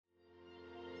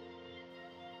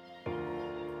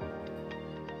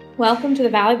Welcome to the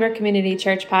Valley Brook Community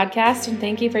Church podcast, and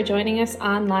thank you for joining us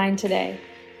online today.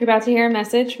 You're about to hear a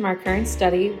message from our current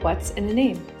study, What's in a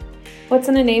Name? What's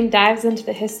in a Name dives into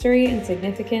the history and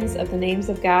significance of the names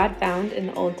of God found in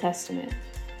the Old Testament.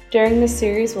 During this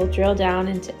series, we'll drill down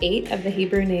into 8 of the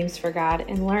Hebrew names for God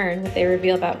and learn what they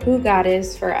reveal about who God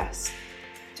is for us.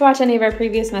 To watch any of our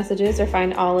previous messages or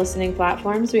find all listening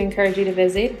platforms, we encourage you to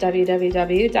visit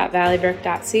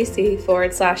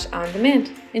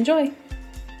www.valleybrook.cc/on-demand. Enjoy!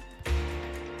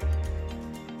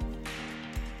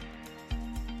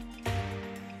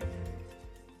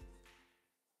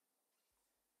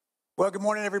 Well, good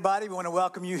morning, everybody. We want to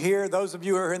welcome you here. Those of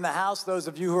you who are in the house, those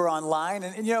of you who are online.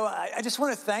 And I just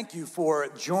want to thank you for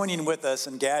joining with us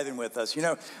and gathering with us. You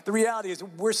know, the reality is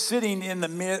we're sitting in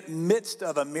the midst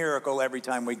of a miracle every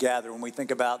time we gather. When we think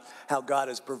about how God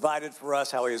has provided for us,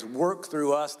 how he has worked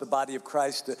through us, the body of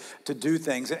Christ, to do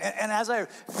things. And as I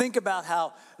think about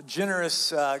how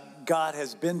generous God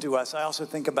has been to us, I also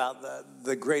think about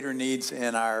the greater needs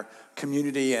in our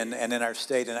community and in our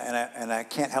state. And I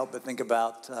can't help but think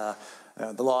about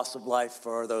the loss of life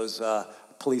for those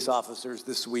police officers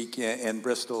this week in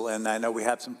Bristol. And I know we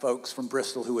have some folks from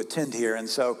Bristol who attend here. And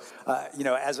so,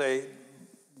 as I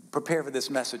prepare for this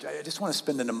message, I just want to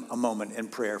spend a moment in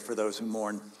prayer for those who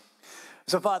mourn.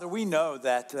 So, Father, we know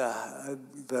that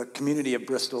the community of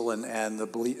Bristol and the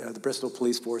Bristol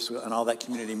Police Force and all that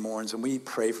community mourns, and we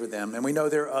pray for them. And we know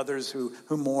there are others who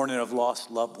mourn and have lost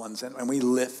loved ones, and we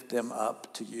lift them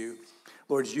up to you.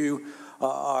 Lord, you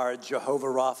are Jehovah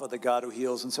Rapha, the God who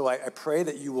heals. And so I pray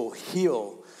that you will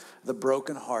heal the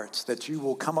broken hearts, that you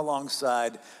will come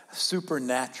alongside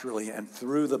supernaturally and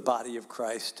through the body of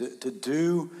Christ to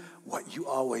do what you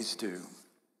always do.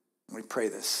 And we pray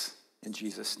this in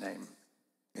Jesus' name.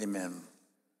 Amen.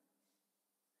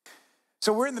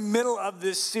 So we're in the middle of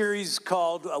this series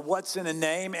called What's in a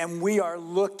Name, and we are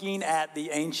looking at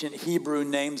the ancient Hebrew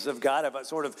names of God. I've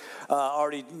sort of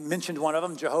already mentioned one of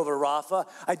them, Jehovah Rapha.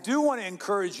 I do want to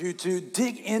encourage you to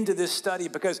dig into this study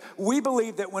because we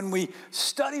believe that when we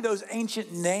study those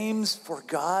ancient names for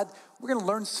God, we're going to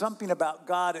learn something about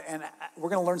God, and we're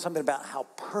going to learn something about how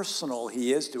personal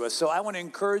he is to us. So I want to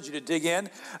encourage you to dig in.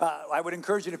 I would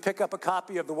encourage you to pick up a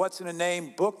copy of the What's in a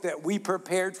Name book that we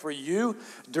prepared for you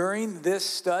during this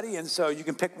study. And so you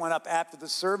can pick one up after the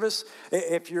service.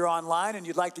 If you're online and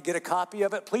you'd like to get a copy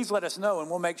of it, please let us know, and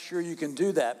we'll make sure you can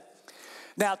do that.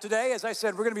 Now, today, as I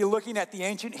said, we're going to be looking at the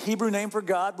ancient Hebrew name for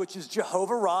God, which is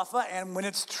Jehovah Rapha. And when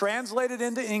it's translated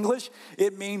into English,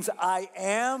 it means I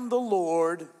am the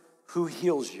Lord who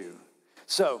heals you.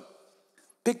 So,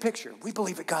 big picture, we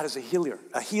believe that God is a healer.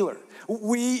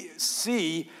 We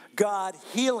see God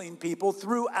healing people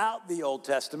throughout the Old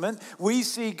Testament. We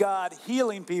see God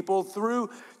healing people through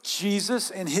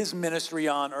Jesus and his ministry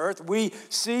on earth. We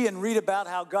see and read about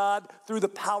how God, through the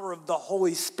power of the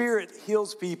Holy Spirit,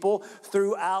 heals people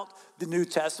throughout the New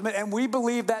Testament. And we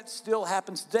believe that still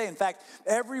happens today. In fact,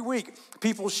 every week,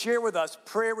 people share with us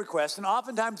prayer requests. And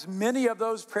oftentimes, many of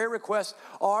those prayer requests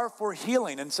are for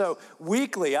healing. And so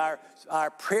weekly, our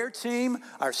prayer team,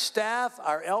 our staff,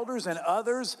 our elders, and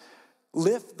others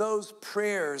lift those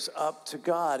prayers up to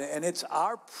God. And it's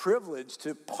our privilege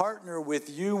to partner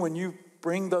with you when you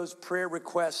bring those prayer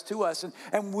requests to us.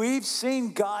 And we've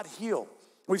seen God heal.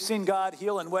 We've seen God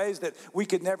heal in ways that we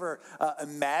could never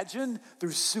imagine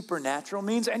through supernatural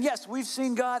means. And yes, we've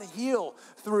seen God heal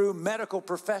through medical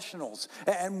professionals.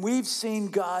 And we've seen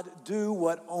God do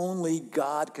what only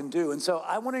God can do. And so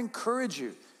I want to encourage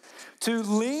you to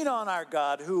lean on our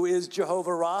God who is Jehovah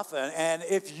Rapha. And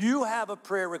if you have a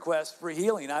prayer request for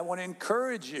healing, I want to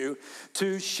encourage you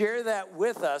to share that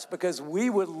with us because we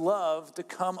would love to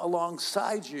come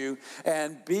alongside you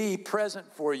and be present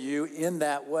for you in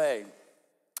that way.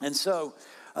 And so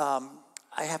I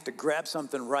have to grab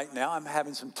something right now. I'm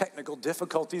having some technical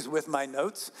difficulties with my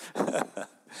notes.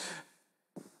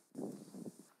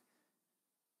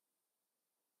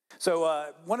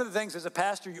 So one of the things as a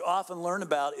pastor you often learn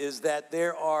about is that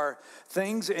there are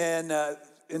things in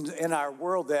our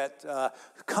world that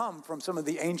come from some of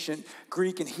the ancient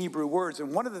Greek and Hebrew words.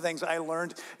 And one of the things I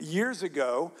learned years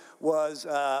ago was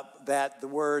that the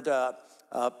word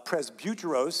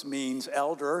presbyteros means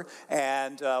elder.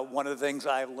 And one of the things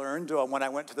I learned when I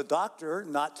went to the doctor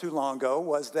not too long ago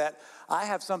was that I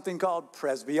have something called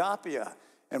presbyopia.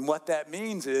 And what that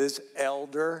means is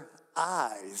elder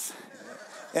eyes.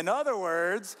 In other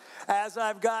words, as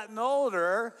I've gotten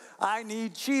older, I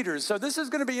need cheaters. So this is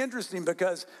going to be interesting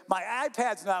because my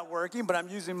iPad's not working, but I'm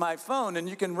using my phone, and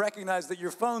you can recognize that your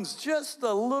phone's just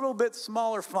a little bit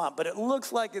smaller font, but it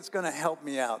looks like it's going to help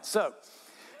me out. So,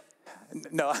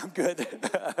 no, I'm good.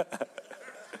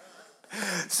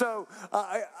 So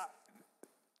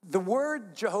the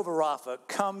word Jehovah Rapha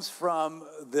comes from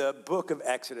the book of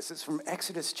Exodus. It's from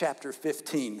Exodus chapter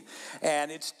 15.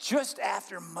 And it's just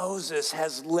after Moses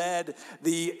has led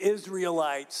the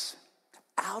Israelites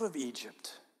out of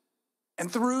Egypt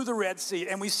and through the Red Sea.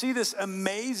 And we see this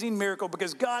amazing miracle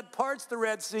because God parts the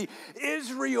Red Sea.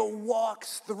 Israel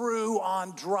walks through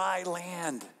on dry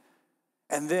land.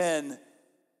 And then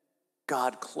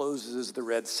God closes the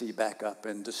Red Sea back up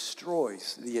and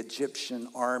destroys the Egyptian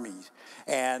army.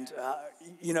 And,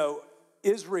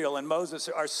 Israel and Moses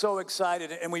are so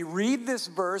excited. And we read this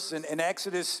verse in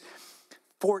Exodus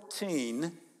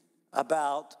 14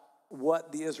 about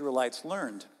what the Israelites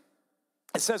learned.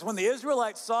 It says, when the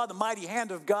Israelites saw the mighty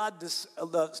hand of God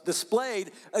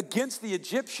displayed against the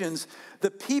Egyptians,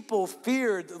 the people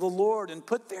feared the Lord and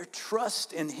put their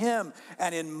trust in him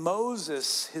and in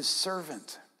Moses, his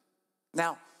servant.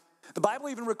 Now, the Bible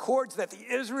even records that the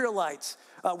Israelites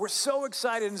were so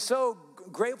excited and so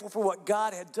grateful for what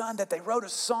God had done that they wrote a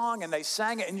song and they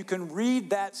sang it. And you can read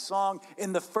that song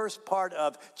in the first part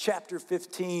of chapter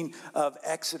 15 of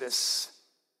Exodus.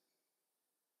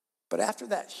 But after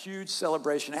that huge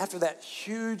celebration, after that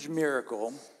huge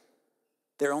miracle,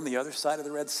 they're on the other side of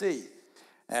the Red Sea.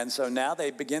 And so now they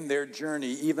begin their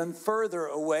journey even further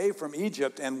away from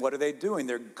Egypt. And what are they doing?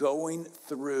 They're going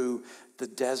through the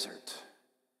desert.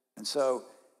 And so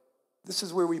this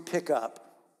is where we pick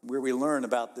up, where we learn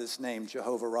about this name,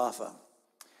 Jehovah Rapha.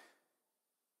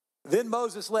 Then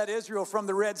Moses led Israel from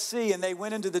the Red Sea, and they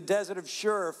went into the desert of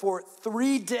Shur. For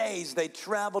 3 days they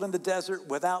traveled in the desert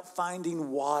without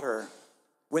finding water.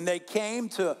 When they came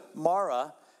to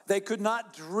Marah, they could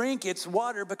not drink its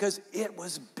water because it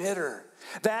was bitter.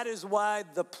 That is why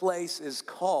the place is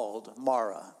called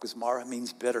Marah, because Marah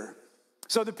means bitter.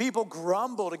 So the people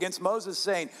grumbled against Moses,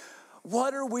 saying,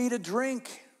 "What are we to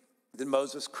drink?" Then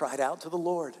Moses cried out to the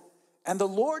Lord. And the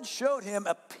Lord showed him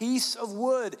a piece of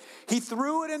wood. He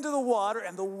threw it into the water,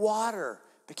 and the water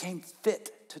became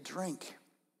fit to drink.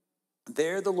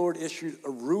 There the Lord issued a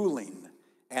ruling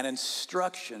and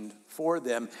instruction for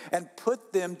them and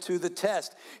put them to the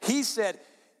test. He said,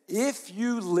 if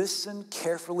you listen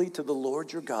carefully to the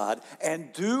Lord your God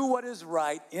and do what is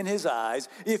right in his eyes,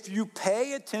 if you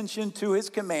pay attention to his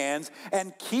commands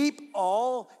and keep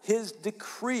all his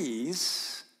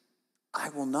decrees, I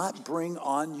will not bring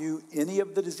on you any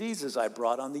of the diseases I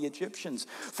brought on the Egyptians,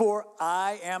 for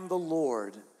I am the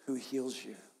Lord who heals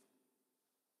you.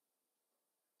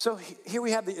 So here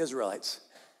we have the Israelites.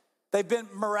 They've been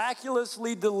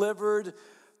miraculously delivered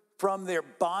from their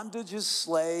bondage as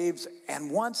slaves,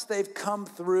 and once they've come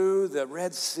through the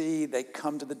Red Sea, they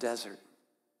come to the desert.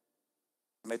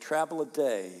 And they travel a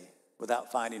day without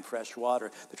finding fresh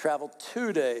water. They travel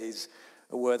 2 days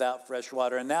without fresh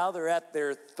water. And now they're at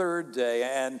their 3rd day.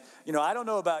 And, I don't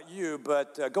know about you,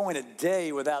 but going a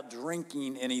day without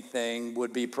drinking anything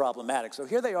would be problematic. So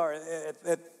here they are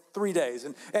at 3 days.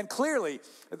 And clearly,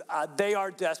 they are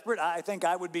desperate. I think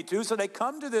I would be too. So they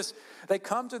come to this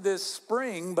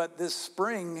spring, but this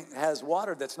spring has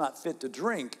water that's not fit to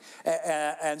drink.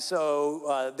 And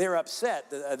so they're upset.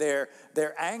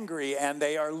 They're angry, and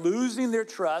they are losing their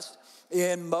trust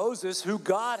in Moses, who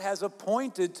God has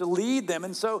appointed to lead them.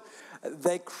 And so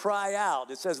they cry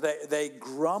out. It says they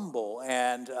grumble,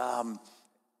 and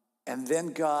then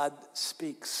God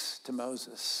speaks to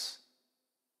Moses.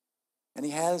 And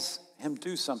he has him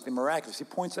do something miraculous. He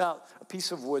points out a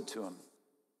piece of wood to him.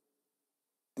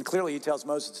 And clearly he tells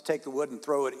Moses to take the wood and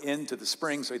throw it into the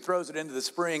spring. So he throws it into the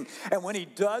spring. And when he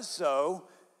does so,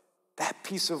 that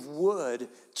piece of wood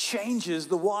changes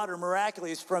the water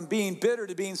miraculously from being bitter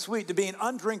to being sweet, to being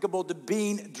undrinkable to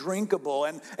being drinkable.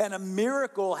 And a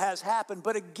miracle has happened.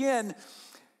 But again,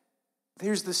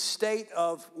 here's the state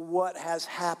of what has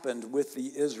happened with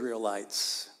the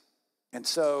Israelites. And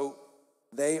so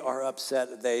they are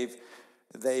upset.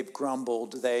 They've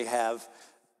grumbled. They have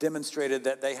demonstrated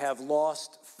that they have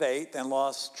lost faith and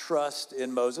lost trust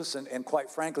in Moses. And quite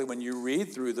frankly, when you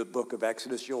read through the book of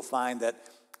Exodus, you'll find that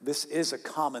this is a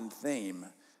common theme,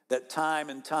 that time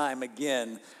and time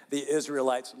again, the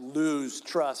Israelites lose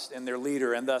trust in their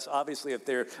leader. And thus, obviously, if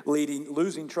they're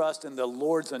losing trust in the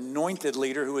Lord's anointed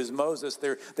leader, who is Moses,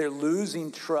 they're losing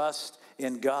trust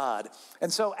in God.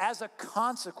 And so as a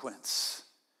consequence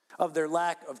of their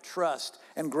lack of trust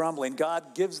and grumbling,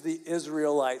 God gives the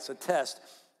Israelites a test.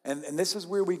 And this is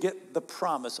where we get the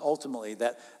promise, ultimately,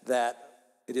 that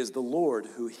it is the Lord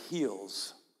who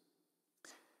heals.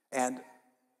 And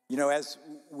as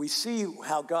we see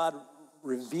how God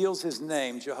reveals his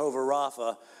name, Jehovah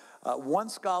Rapha, one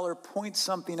scholar points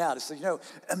something out. It says,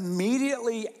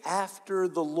 immediately after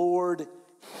the Lord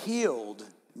healed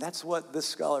And that's what this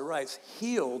scholar writes,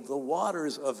 healed the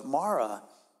waters of Marah.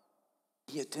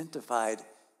 He identified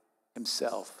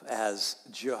himself as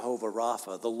Jehovah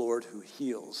Rapha, the Lord who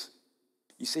heals.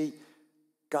 You see,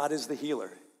 God is the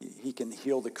healer. He can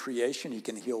heal the creation. He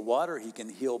can heal water. He can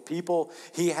heal people.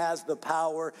 He has the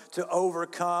power to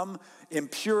overcome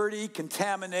impurity,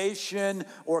 contamination,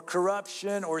 or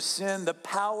corruption, or sin. The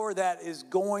power that is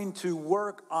going to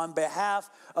work on behalf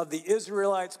of the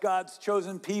Israelites, God's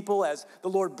chosen people, as the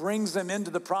Lord brings them into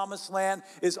the promised land,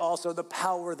 is also the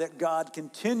power that God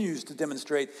continues to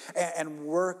demonstrate and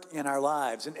work in our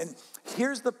lives. And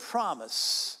here's the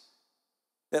promise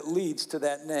that leads to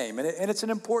that name. And it's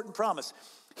an important promise.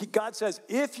 God says,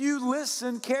 if you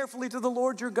listen carefully to the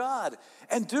Lord your God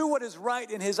and do what is right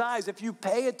in his eyes, if you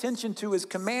pay attention to his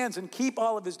commands and keep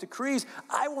all of his decrees,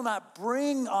 I will not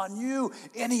bring on you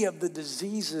any of the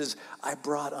diseases I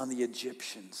brought on the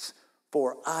Egyptians,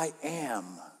 for I am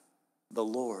the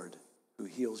Lord who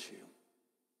heals you.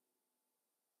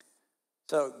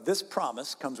 So this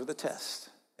promise comes with a test.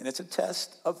 And it's a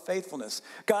test of faithfulness.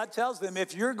 God tells them,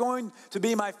 if you're going to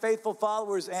be my faithful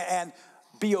followers and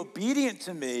be obedient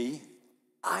to me,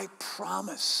 I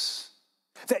promise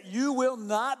that you will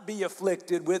not be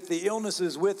afflicted with the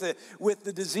illnesses, with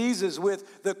the diseases,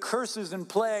 with the curses and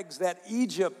plagues that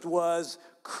Egypt was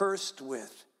cursed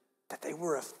with, that they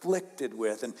were afflicted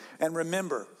with. And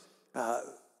remember,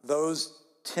 those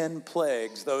 10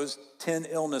 plagues, those 10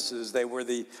 illnesses, there was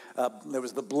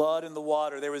the blood in the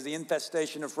water, there was the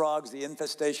infestation of frogs, the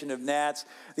infestation of gnats,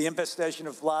 the infestation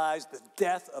of flies, the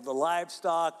death of the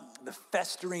livestock, the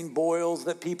festering boils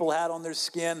that people had on their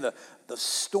skin, the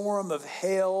storm of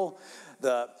hail,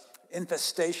 the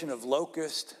infestation of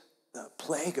locust, the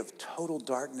plague of total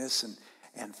darkness,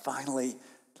 and finally,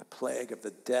 the plague of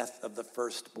the death of the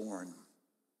firstborn.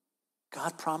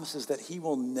 God promises that he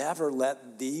will never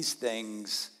let these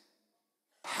things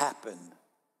happen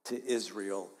to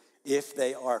Israel if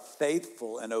they are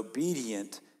faithful and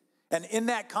obedient. And in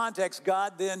that context,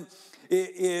 God then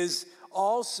is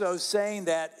also saying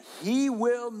that he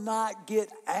will not get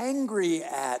angry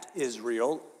at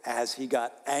Israel as he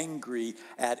got angry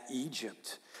at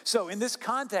Egypt. So in this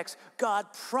context, God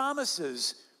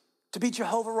promises to be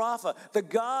Jehovah Rapha, the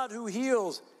God who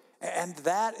heals. And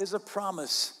that is a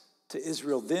promise to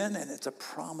Israel then, and it's a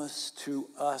promise to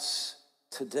us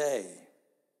today.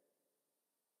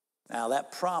 Now,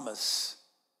 that promise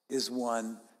is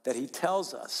one that he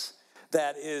tells us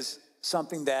that is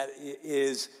something that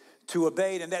is to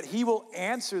obey, and that he will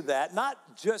answer that,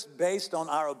 not just based on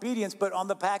our obedience, but on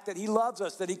the fact that he loves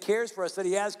us, that he cares for us, that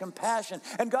he has compassion.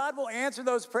 And God will answer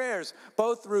those prayers,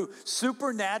 both through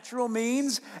supernatural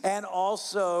means and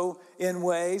also in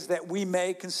ways that we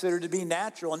may consider to be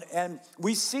natural. And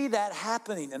we see that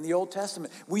happening in the Old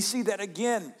Testament. We see that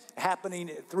again happening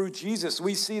through Jesus.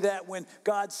 We see that when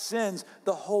God sends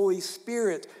the Holy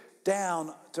Spirit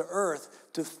down to earth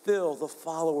to fill the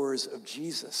followers of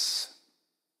Jesus.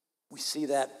 We see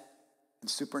that in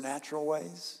supernatural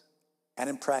ways and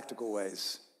in practical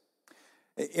ways.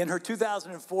 In her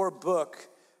 2004 book,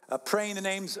 Praying the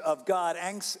Names of God,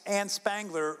 Anne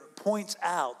Spangler points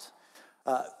out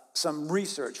some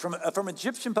research from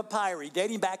Egyptian papyri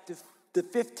dating back to the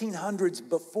 1500s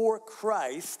before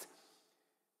Christ.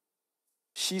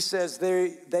 She says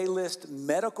they list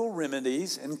medical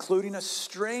remedies, including a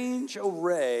strange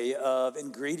array of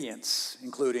ingredients,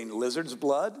 including lizard's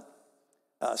blood,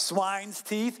 swine's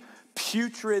teeth,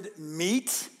 putrid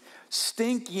meat,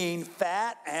 stinking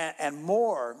fat, and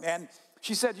more. And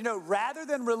she said, rather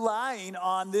than relying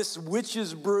on this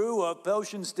witch's brew of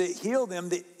potions to heal them,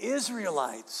 the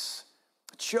Israelites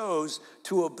chose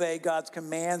to obey God's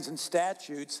commands and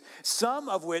statutes, some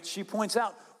of which, she points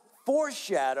out,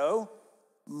 foreshadow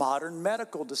modern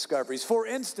medical discoveries. For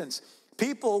instance,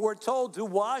 people were told to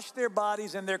wash their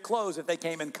bodies and their clothes if they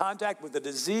came in contact with a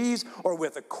disease or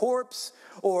with a corpse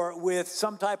or with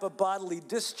some type of bodily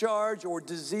discharge or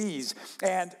disease.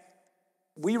 And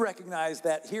we recognize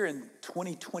that here in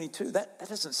 2022, that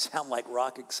doesn't sound like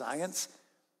rocket science,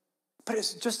 but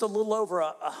it's just a little over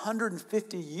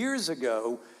 150 years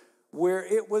ago where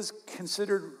it was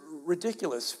considered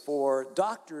ridiculous for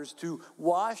doctors to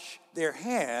wash their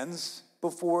hands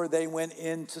before they went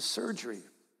into surgery.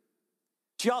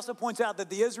 She also points out that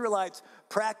the Israelites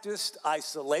practiced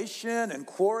isolation and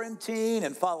quarantine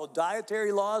and followed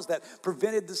dietary laws that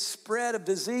prevented the spread of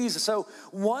disease. So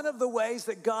one of the ways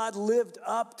that God lived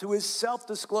up to his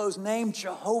self-disclosed name,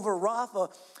 Jehovah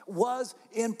Rapha, was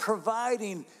in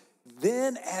providing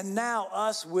then and now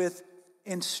us with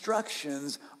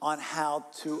instructions on how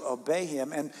to obey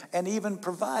him and even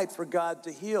provide for God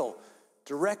to heal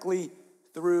directly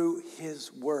through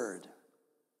his word.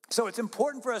 So it's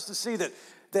important for us to see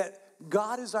that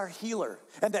God is our healer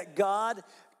and that God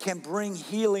can bring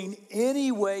healing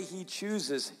any way he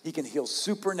chooses. He can heal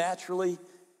supernaturally,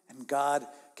 and God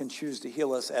can choose to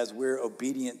heal us as we're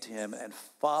obedient to him and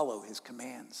follow his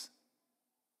commands.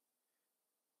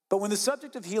 But when the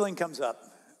subject of healing comes up,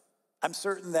 I'm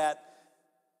certain that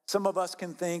some of us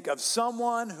can think of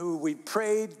someone who we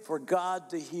prayed for God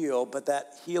to heal, but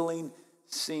that healing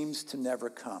seems to never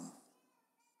come.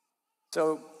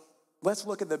 So let's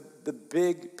look at the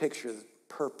big picture, the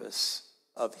purpose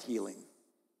of healing.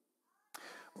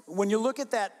 When you look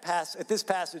at this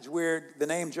passage where the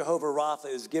name Jehovah Rapha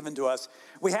is given to us,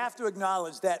 we have to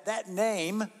acknowledge that that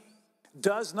name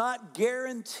does not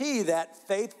guarantee that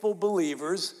faithful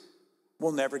believers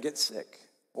will never get sick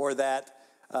or that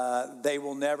they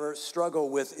will never struggle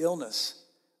with illness,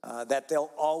 that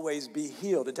they'll always be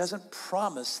healed. It doesn't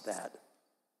promise that.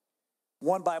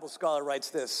 One Bible scholar writes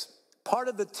this: part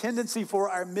of the tendency for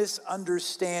our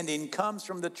misunderstanding comes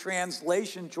from the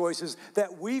translation choices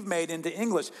that we've made into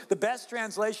English. The best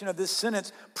translation of this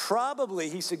sentence probably,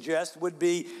 he suggests, would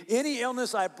be, any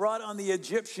illness I brought on the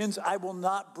Egyptians, I will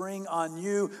not bring on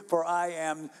you, for I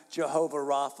am Jehovah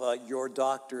Rapha, your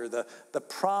doctor. The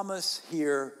promise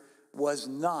here was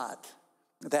not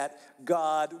that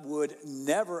God would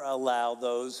never allow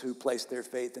those who placed their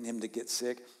faith in him to get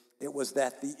sick. It was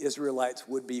that the Israelites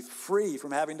would be free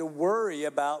from having to worry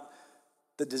about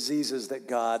the diseases that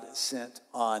God sent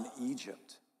on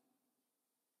Egypt.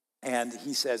 And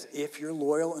he says, if you're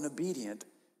loyal and obedient,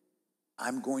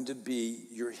 I'm going to be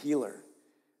your healer.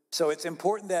 So it's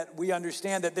important that we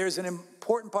understand that there's an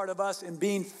important part of us in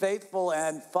being faithful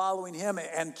and following him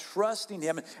and trusting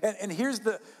him. And here's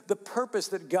the purpose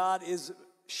that God is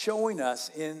showing us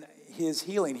in his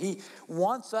healing. He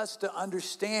wants us to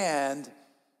understand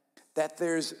that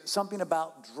there's something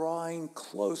about drawing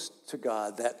close to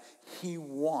God that he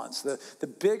wants. The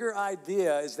bigger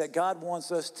idea is that God wants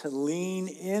us to lean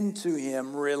into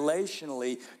him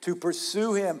relationally, to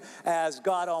pursue him as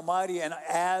God Almighty and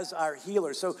as our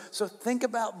healer. So think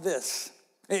about this.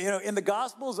 In the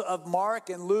Gospels of Mark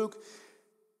and Luke,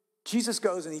 Jesus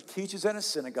goes and he teaches in a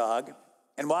synagogue.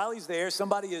 And while he's there,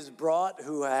 somebody is brought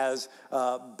who has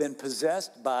been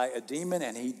possessed by a demon,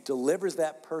 and he delivers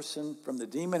that person from the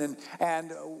demon.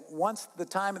 And once the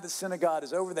time of the synagogue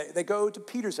is over, they go to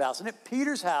Peter's house. And at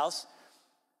Peter's house,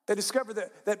 they discover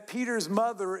that Peter's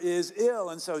mother is ill.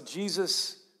 And so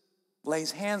Jesus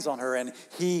lays hands on her, and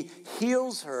he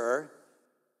heals her.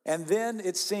 And then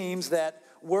it seems that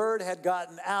word had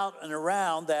gotten out and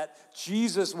around that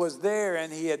Jesus was there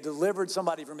and he had delivered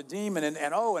somebody from a demon.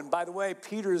 And by the way,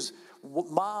 Peter's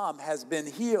mom has been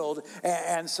healed.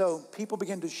 And so people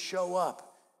begin to show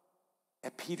up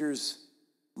at Peter's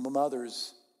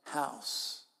mother's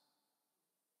house.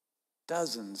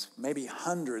 Dozens, maybe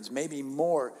hundreds, maybe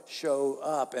more show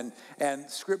up. And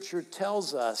Scripture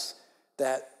tells us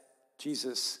that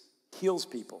Jesus heals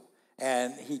people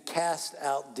and he casts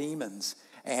out demons.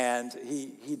 And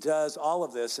he does all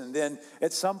of this. And then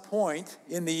at some point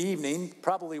in the evening,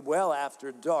 probably well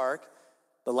after dark,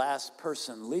 the last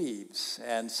person leaves.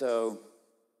 And so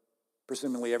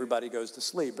presumably everybody goes to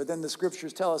sleep. But then the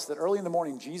scriptures tell us that early in the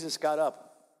morning, Jesus got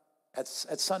up at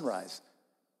sunrise.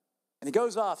 And he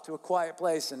goes off to a quiet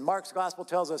place. And Mark's gospel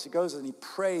tells us he goes and he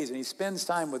prays and he spends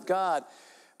time with God.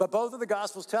 But both of the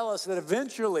gospels tell us that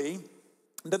eventually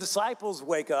the disciples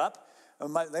wake up.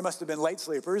 They must have been late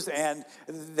sleepers, and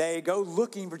they go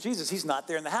looking for Jesus. He's not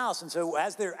there in the house. And so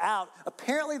as they're out,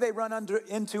 apparently they run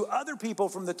into other people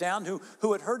from the town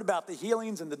who had heard about the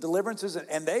healings and the deliverances,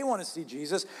 and they want to see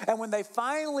Jesus. And when they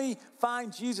finally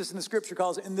find Jesus, and the scripture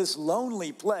calls it, in this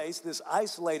lonely place, this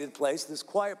isolated place, this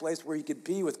quiet place where he could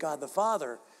be with God the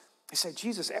Father, they say,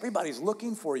 Jesus, everybody's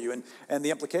looking for you. And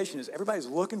the implication is everybody's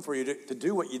looking for you to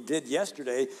do what you did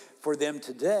yesterday for them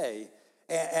today.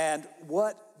 And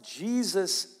what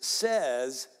Jesus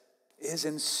says is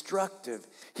instructive.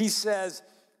 He says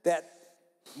that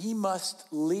he must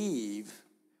leave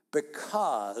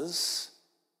because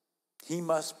he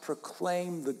must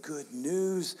proclaim the good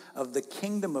news of the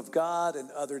kingdom of God in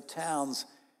other towns,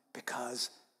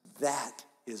 because that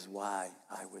is why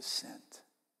I was sent.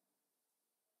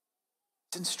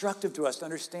 It's instructive to us to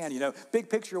understand, big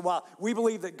picture, while we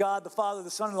believe that God, the Father, the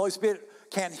Son, and the Holy Spirit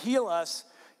can heal us,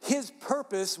 his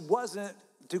purpose wasn't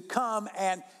to come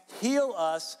and heal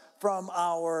us from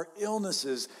our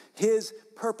illnesses. His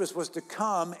purpose was to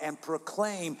come and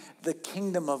proclaim the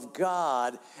kingdom of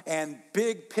God. And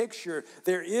big picture,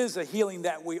 there is a healing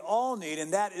that we all need,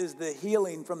 and that is the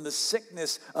healing from the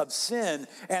sickness of sin.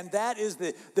 And that is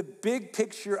the big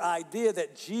picture idea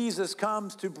that Jesus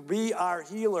comes to be our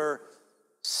healer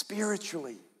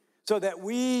spiritually, so that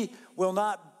we will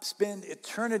not spend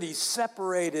eternity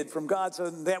separated from God,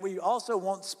 so that we also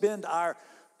won't spend our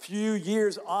few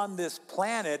years on this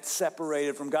planet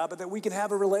separated from God, but that we can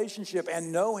have a relationship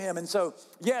and know him. And so,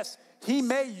 yes, he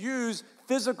may use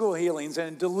physical healings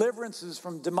and deliverances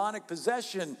from demonic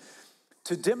possession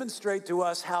to demonstrate to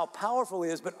us how powerful he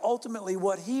is, but ultimately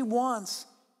what he wants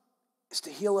is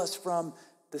to heal us from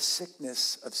the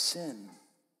sickness of sin.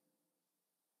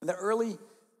 And the early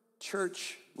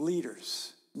church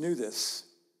leaders knew this.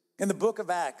 In the book of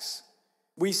Acts,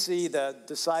 we see the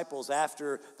disciples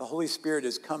after the Holy Spirit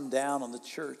has come down on the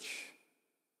church.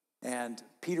 And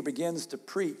Peter begins to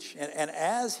preach. And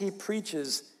as he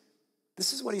preaches,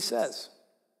 this is what he says.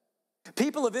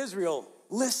 People of Israel,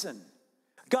 listen.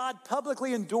 God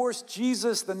publicly endorsed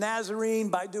Jesus the Nazarene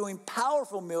by doing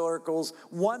powerful miracles,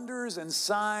 wonders, and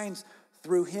signs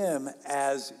through him,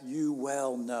 as you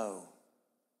well know.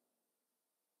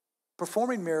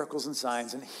 Performing miracles and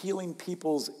signs and healing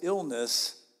people's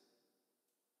illness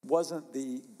wasn't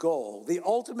the goal. The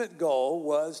ultimate goal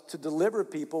was to deliver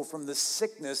people from the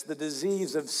sickness, the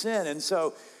disease of sin. And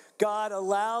so God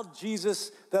allowed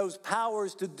Jesus those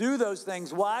powers to do those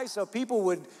things. Why? So people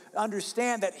would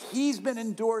understand that he's been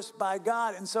endorsed by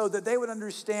God, and so that they would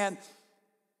understand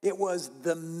it was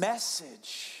the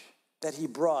message that he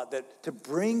brought, that to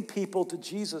bring people to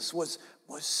Jesus was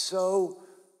so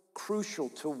crucial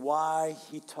to why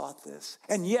he taught this.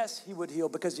 And yes, he would heal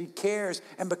because he cares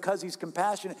and because he's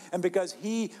compassionate and because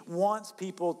he wants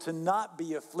people to not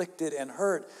be afflicted and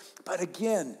hurt. But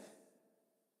again,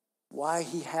 why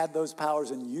he had those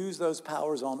powers and used those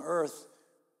powers on earth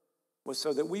was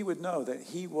so that we would know that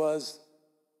he was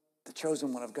the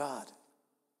chosen one of God,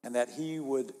 and that he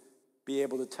would be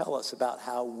able to tell us about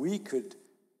how we could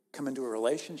come into a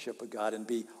relationship with God and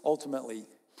be ultimately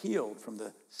healed from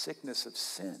the sickness of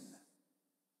sin.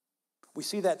 We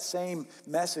see that same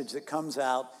message that comes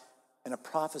out in a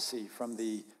prophecy from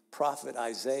the prophet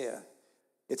Isaiah.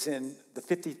 It's in the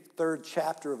 53rd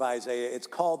chapter of Isaiah. It's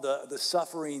called the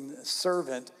suffering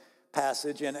servant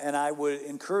passage, and I would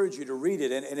encourage you to read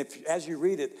it. And if as you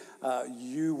read it,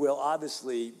 you will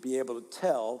obviously be able to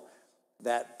tell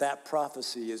that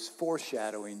prophecy is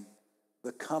foreshadowing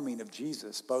the coming of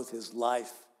Jesus, both his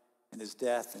life and his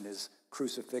death and his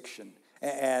crucifixion.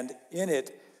 And in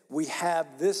it, we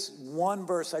have this one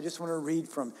verse I just want to read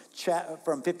from chapter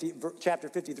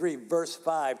 53, verse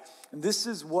 5. And this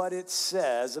is what it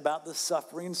says about the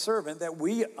suffering servant that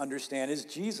we understand is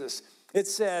Jesus. It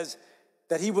says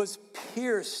that he was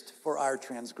pierced for our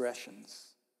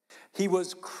transgressions. He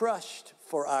was crushed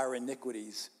for our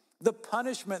iniquities. The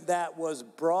punishment that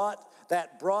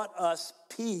brought us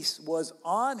peace was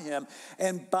on him,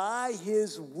 and by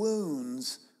his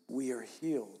wounds we are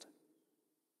healed.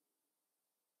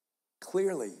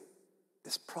 Clearly,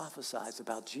 this prophesies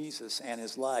about Jesus and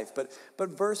his life. But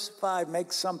verse 5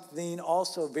 makes something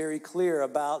also very clear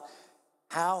about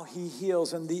how he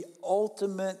heals and the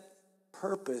ultimate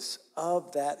purpose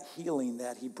of that healing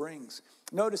that he brings.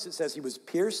 Notice it says he was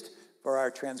pierced for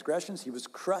our transgressions. He was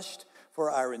crushed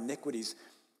for our iniquities.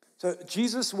 So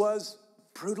Jesus was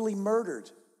brutally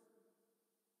murdered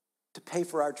to pay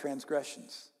for our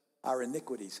transgressions, our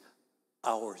iniquities,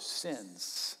 our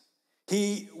sins.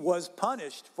 He was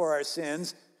punished for our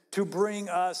sins to bring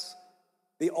us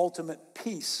the ultimate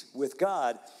peace with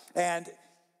God. And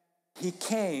he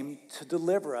came to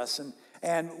deliver us.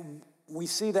 And we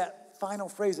see that final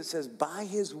phrase that says, by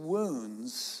his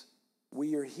wounds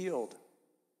we are healed.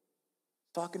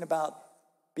 Talking about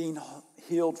being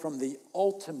healed from the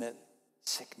ultimate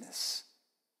sickness,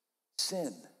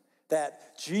 sin,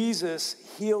 that Jesus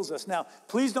heals us. Now,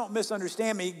 please don't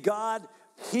misunderstand me. God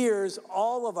hears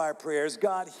all of our prayers.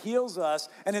 God heals us,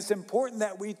 and it's important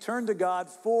that we turn to God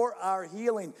for our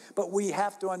healing. But we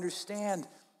have to understand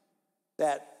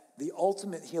that the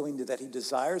ultimate healing that he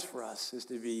desires for us is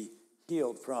to be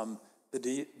healed from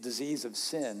the disease of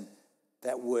sin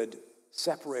that would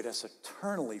separate us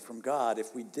eternally from God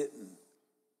if we didn't.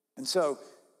 And so,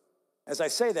 as I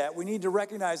say that, we need to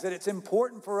recognize that it's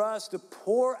important for us to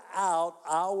pour out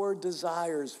our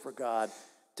desires for God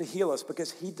to heal us,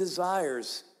 because he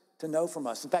desires to know from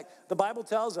us. In fact, the Bible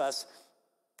tells us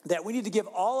that we need to give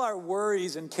all our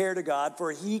worries and care to God,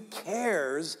 for he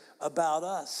cares about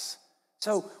us.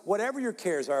 So whatever your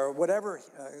cares are, whatever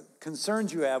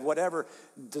concerns you have, whatever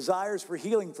desires for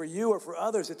healing for you or for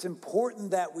others, it's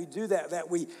important that we do that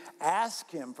we ask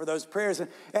him for those prayers. And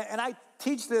I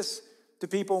teach this to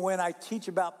people when I teach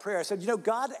about prayer. I said,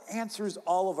 God answers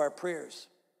all of our prayers,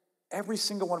 every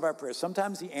single one of our prayers.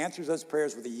 Sometimes he answers those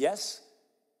prayers with a yes.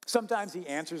 Sometimes he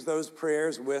answers those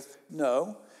prayers with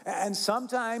no. And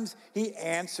sometimes he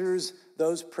answers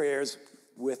those prayers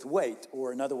with wait,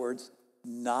 or in other words,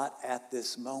 not at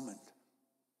this moment.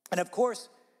 And of course,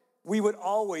 we would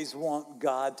always want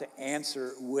God to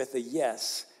answer with a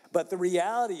yes. But the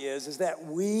reality is that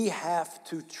we have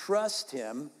to trust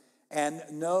him and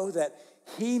know that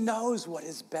he knows what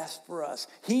is best for us.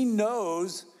 He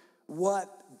knows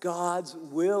what God's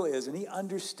will is, and he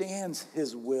understands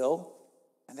his will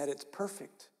and that it's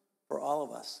perfect for all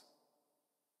of us.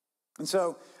 And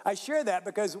so I share that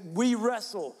because we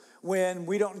wrestle when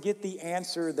we don't get the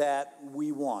answer that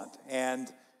we want.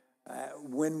 And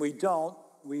when we don't,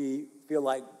 we feel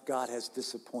like God has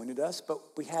disappointed us, but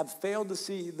we have failed to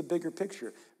see the bigger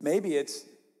picture. Maybe it's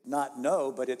not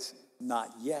no, but it's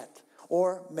not yet.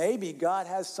 Or maybe God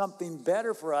has something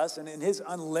better for us, and in his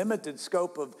unlimited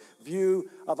scope of view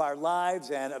of our lives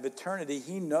and of eternity,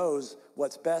 he knows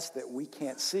what's best that we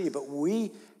can't see, but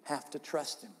we have to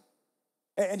trust him.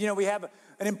 And we have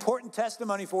an important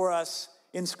testimony for us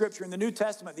in Scripture. In the New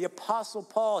Testament, the Apostle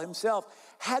Paul himself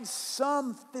had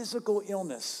some physical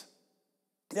illness.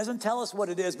 He doesn't tell us what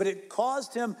it is, but it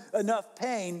caused him enough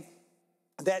pain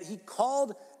that he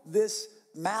called this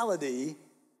malady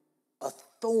a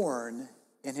thorn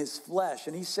in his flesh.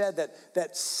 And he said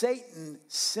that Satan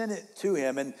sent it to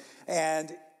him,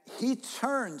 and he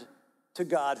turned to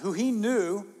God, who he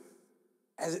knew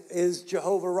is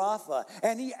Jehovah Rapha.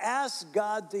 And he asked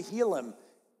God to heal him,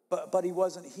 but he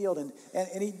wasn't healed. And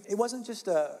it wasn't just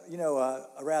a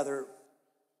rather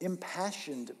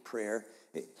impassioned prayer.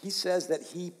 He says that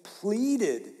he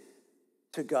pleaded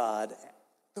to God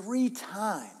 3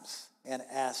 times and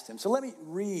asked him. So let me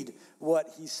read what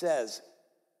he says.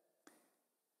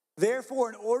 Therefore,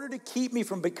 in order to keep me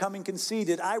from becoming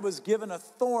conceited, I was given a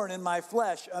thorn in my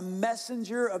flesh, a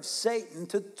messenger of Satan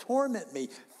to torment me.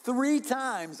 3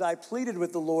 times I pleaded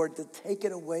with the Lord to take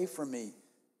it away from me.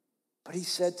 But he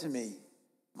said to me,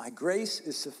 my grace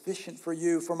is sufficient for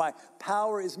you, for my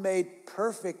power is made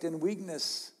perfect in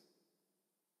weakness.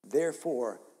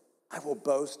 Therefore, I will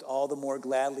boast all the more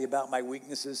gladly about my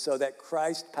weaknesses so that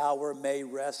Christ's power may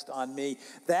rest on me.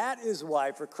 That is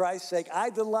why, for Christ's sake, I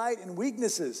delight in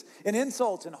weaknesses, in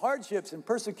insults, in hardships, in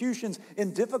persecutions,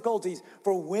 in difficulties.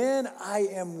 For when I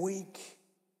am weak,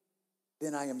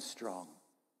 then I am strong.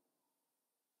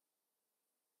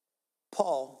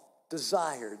 Paul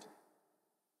desired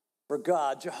for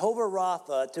God, Jehovah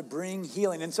Rapha, to bring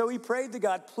healing. And so he prayed to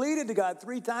God, pleaded to God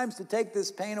 3 times to take this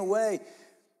pain away.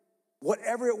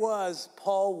 Whatever it was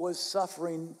Paul was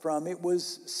suffering from, it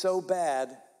was so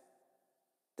bad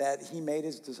that he made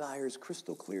his desires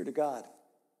crystal clear to God.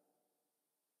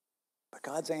 But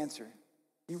God's answer,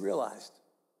 he realized,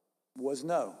 was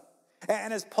no.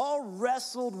 And as Paul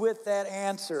wrestled with that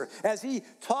answer, as he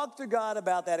talked to God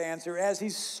about that answer, as he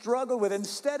struggled with it,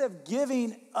 instead of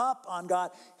giving up on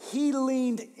God, he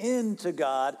leaned into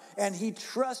God and he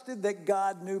trusted that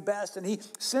God knew best. And he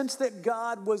sensed that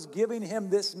God was giving him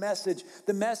this message.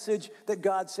 The message that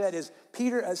God said is,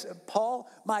 Paul,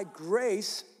 my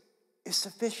grace is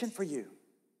sufficient for you,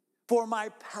 for my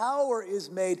power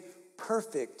is made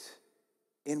perfect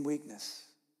in weakness.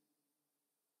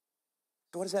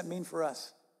 So what does that mean for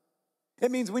us?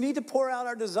 It means we need to pour out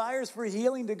our desires for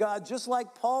healing to God just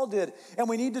like Paul did. And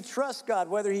we need to trust God,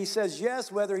 whether he says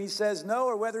yes, whether he says no,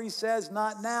 or whether he says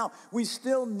not now. We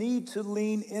still need to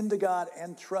lean into God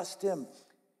and trust him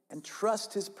and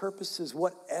trust his purposes,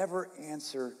 whatever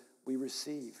answer we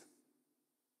receive.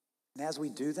 And as we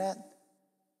do that,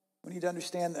 we need to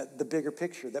understand the bigger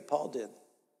picture that Paul did.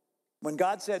 When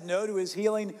God said no to his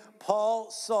healing, Paul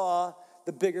saw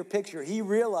the bigger picture. He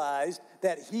realized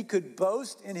that he could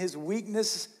boast in his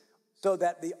weakness so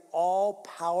that the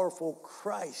all-powerful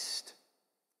Christ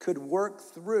could work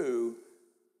through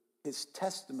his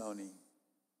testimony,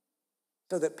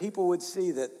 so that people would see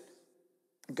that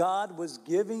God was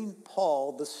giving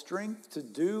Paul the strength to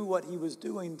do what he was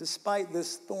doing despite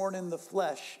this thorn in the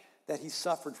flesh that he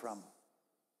suffered from.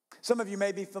 Some of you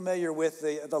may be familiar with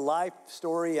the life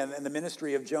story and the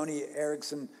ministry of Joni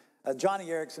Eareckson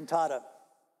Tada.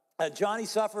 Johnny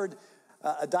suffered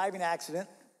a diving accident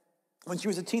when she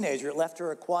was a teenager. It left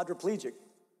her a quadriplegic.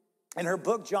 In her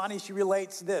book, Johnny, she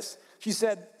relates this. She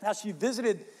said how she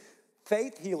visited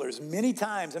faith healers many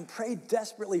times and prayed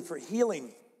desperately for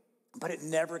healing, but it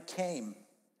never came.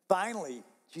 Finally,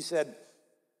 she said,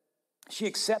 she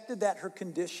accepted that her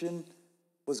condition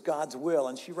was God's will.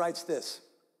 And she writes this: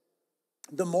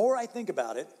 the more I think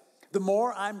about it, the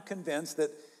more I'm convinced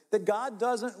that God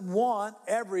doesn't want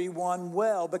everyone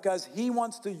well, because he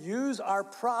wants to use our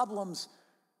problems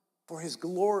for his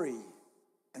glory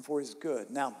and for his good.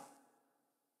 Now,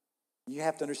 you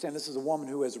have to understand, this is a woman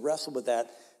who has wrestled with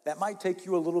that. That might take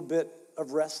you a little bit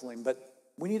of wrestling, but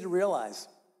we need to realize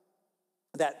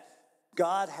that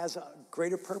God has a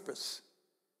greater purpose,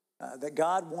 that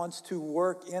God wants to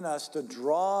work in us to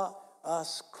draw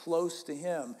us close to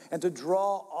him and to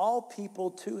draw all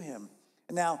people to him.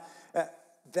 Now,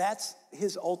 that's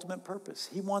his ultimate purpose.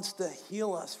 He wants to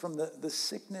heal us from the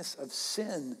sickness of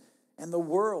sin and the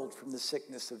world from the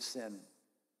sickness of sin.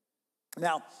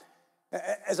 Now,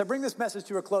 as I bring this message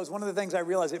to a close, one of the things I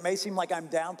realize, it may seem like I'm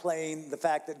downplaying the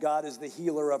fact that God is the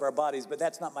healer of our bodies, but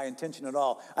that's not my intention at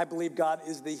all. I believe God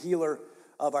is the healer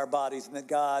of our bodies, and that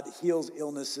God heals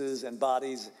illnesses and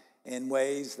bodies in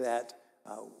ways that,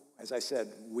 as I said,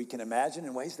 we can imagine,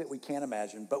 in ways that we can't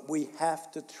imagine. But we have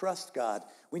to trust God.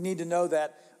 We need to know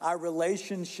that our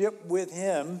relationship with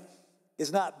him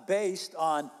is not based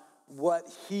on what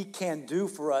he can do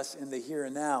for us in the here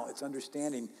and now. It's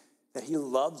understanding that he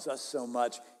loves us so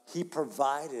much, he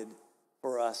provided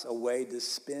for us a way to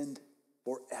spend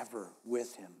forever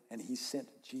with him. And he sent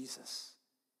Jesus.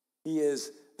 He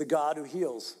is the God who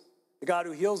heals. The God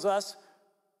who heals us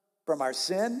from our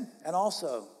sin, and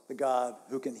also the God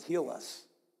who can heal us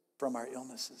from our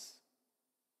illnesses.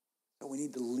 So we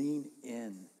need to lean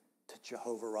in to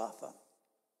Jehovah Rapha.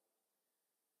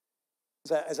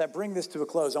 As I bring this to a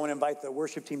close, I want to invite the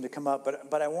worship team to come up,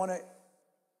 but I want to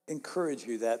encourage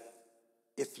you that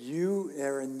if you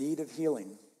are in need of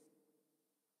healing,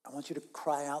 I want you to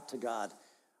cry out to God.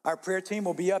 Our prayer team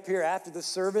will be up here after the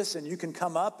service, and you can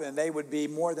come up, and they would be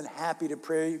more than happy to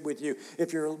pray with you.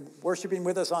 If you're worshiping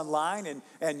with us online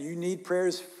and you need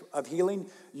prayers of healing,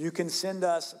 you can send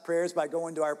us prayers by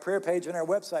going to our prayer page on our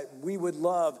website. We would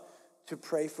love to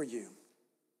pray for you.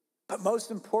 But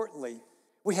most importantly,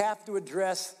 we have to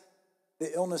address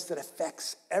the illness that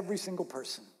affects every single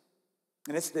person,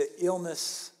 and it's the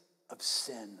illness of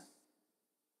sin,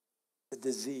 the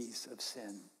disease of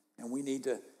sin. And we need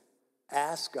to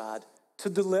ask God to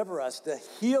deliver us, to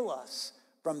heal us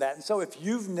from that. And so if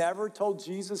you've never told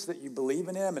Jesus that you believe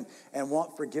in him and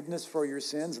want forgiveness for your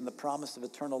sins and the promise of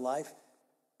eternal life,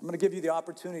 I'm going to give you the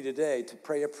opportunity today to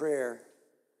pray a prayer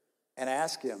and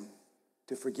ask him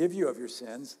to forgive you of your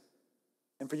sins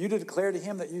and for you to declare to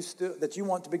him that you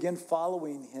want to begin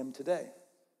following him today.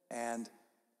 And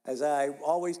as I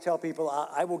always tell people,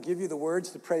 I will give you the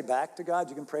words to pray back to God.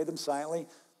 You can pray them silently.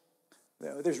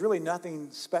 There's really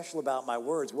nothing special about my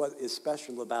words. What is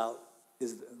special about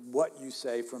is what you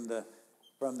say from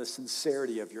the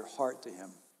sincerity of your heart to him.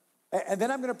 And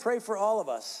then I'm going to pray for all of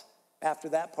us after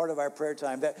that part of our prayer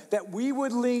time, that we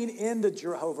would lean into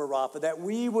Jehovah Rapha, that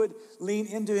we would lean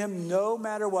into him no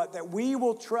matter what, that we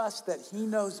will trust that he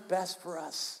knows best for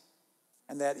us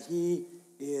and that he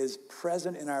is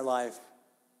present in our life,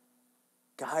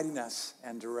 guiding us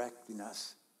and directing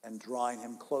us and drawing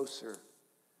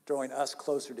us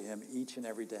closer to him each and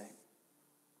every day.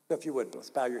 So if you would,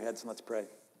 let's bow your heads and let's pray.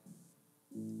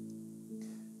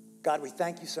 God, we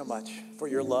thank you so much for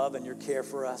your love and your care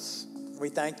for us. We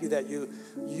thank you that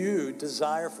you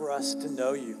desire for us to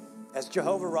know you as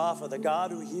Jehovah Rapha, the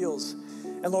God who heals.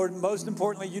 And Lord, most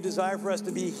importantly, you desire for us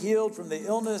to be healed from the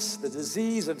illness, the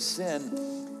disease of sin.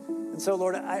 And so,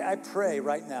 Lord, I pray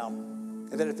right now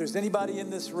that if there's anybody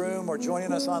in this room or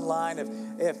joining us online,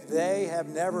 if they have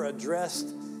never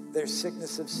addressed their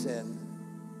sickness of sin,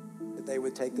 that they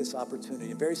would take this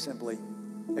opportunity. And very simply,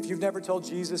 if you've never told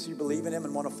Jesus you believe in him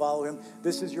and want to follow him,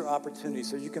 this is your opportunity.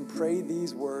 So you can pray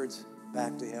these words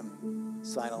back to him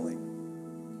silently.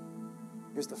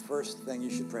 Here's the first thing you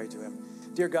should pray to him.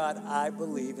 Dear God, I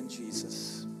believe in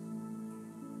Jesus.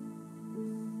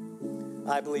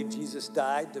 I believe Jesus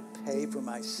died to pay for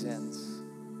my sins.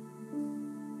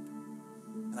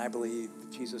 And I believe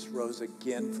Jesus rose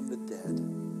again from the dead.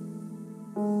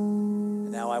 And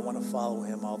now I want to follow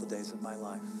him all the days of my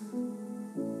life.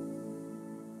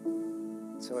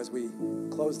 So as we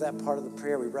close that part of the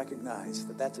prayer, we recognize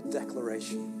that that's a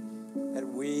declaration that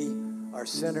we are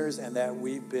sinners and that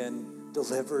we've been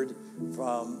delivered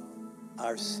from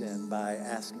our sin by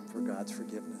asking for God's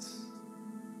forgiveness.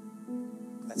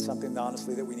 That's something,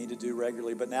 honestly, that we need to do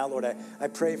regularly. But now, Lord, I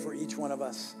pray for each one of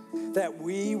us that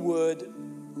we would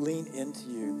lean into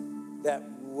you, that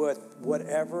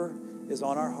whatever is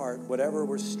on our heart, whatever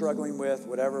we're struggling with,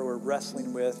 whatever we're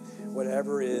wrestling with,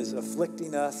 whatever is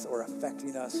afflicting us or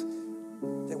affecting us,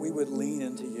 that we would lean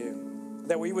into you,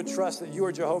 that we would trust that you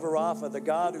are Jehovah Rapha, the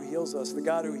God who heals us, the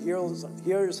God who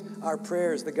hears our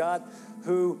prayers, the God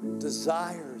who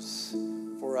desires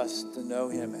for us to know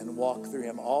him and walk through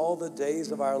him all the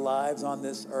days of our lives on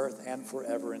this earth and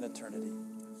forever in eternity.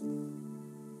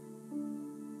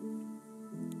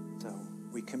 So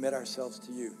we commit ourselves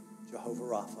to you, Jehovah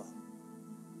Rapha.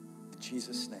 In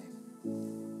Jesus' name,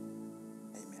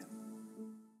 amen.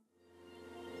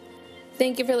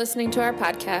 Thank you for listening to our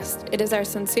podcast. It is our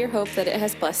sincere hope that it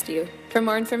has blessed you. For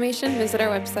more information, visit our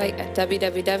website at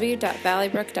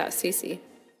www.valleybrook.cc.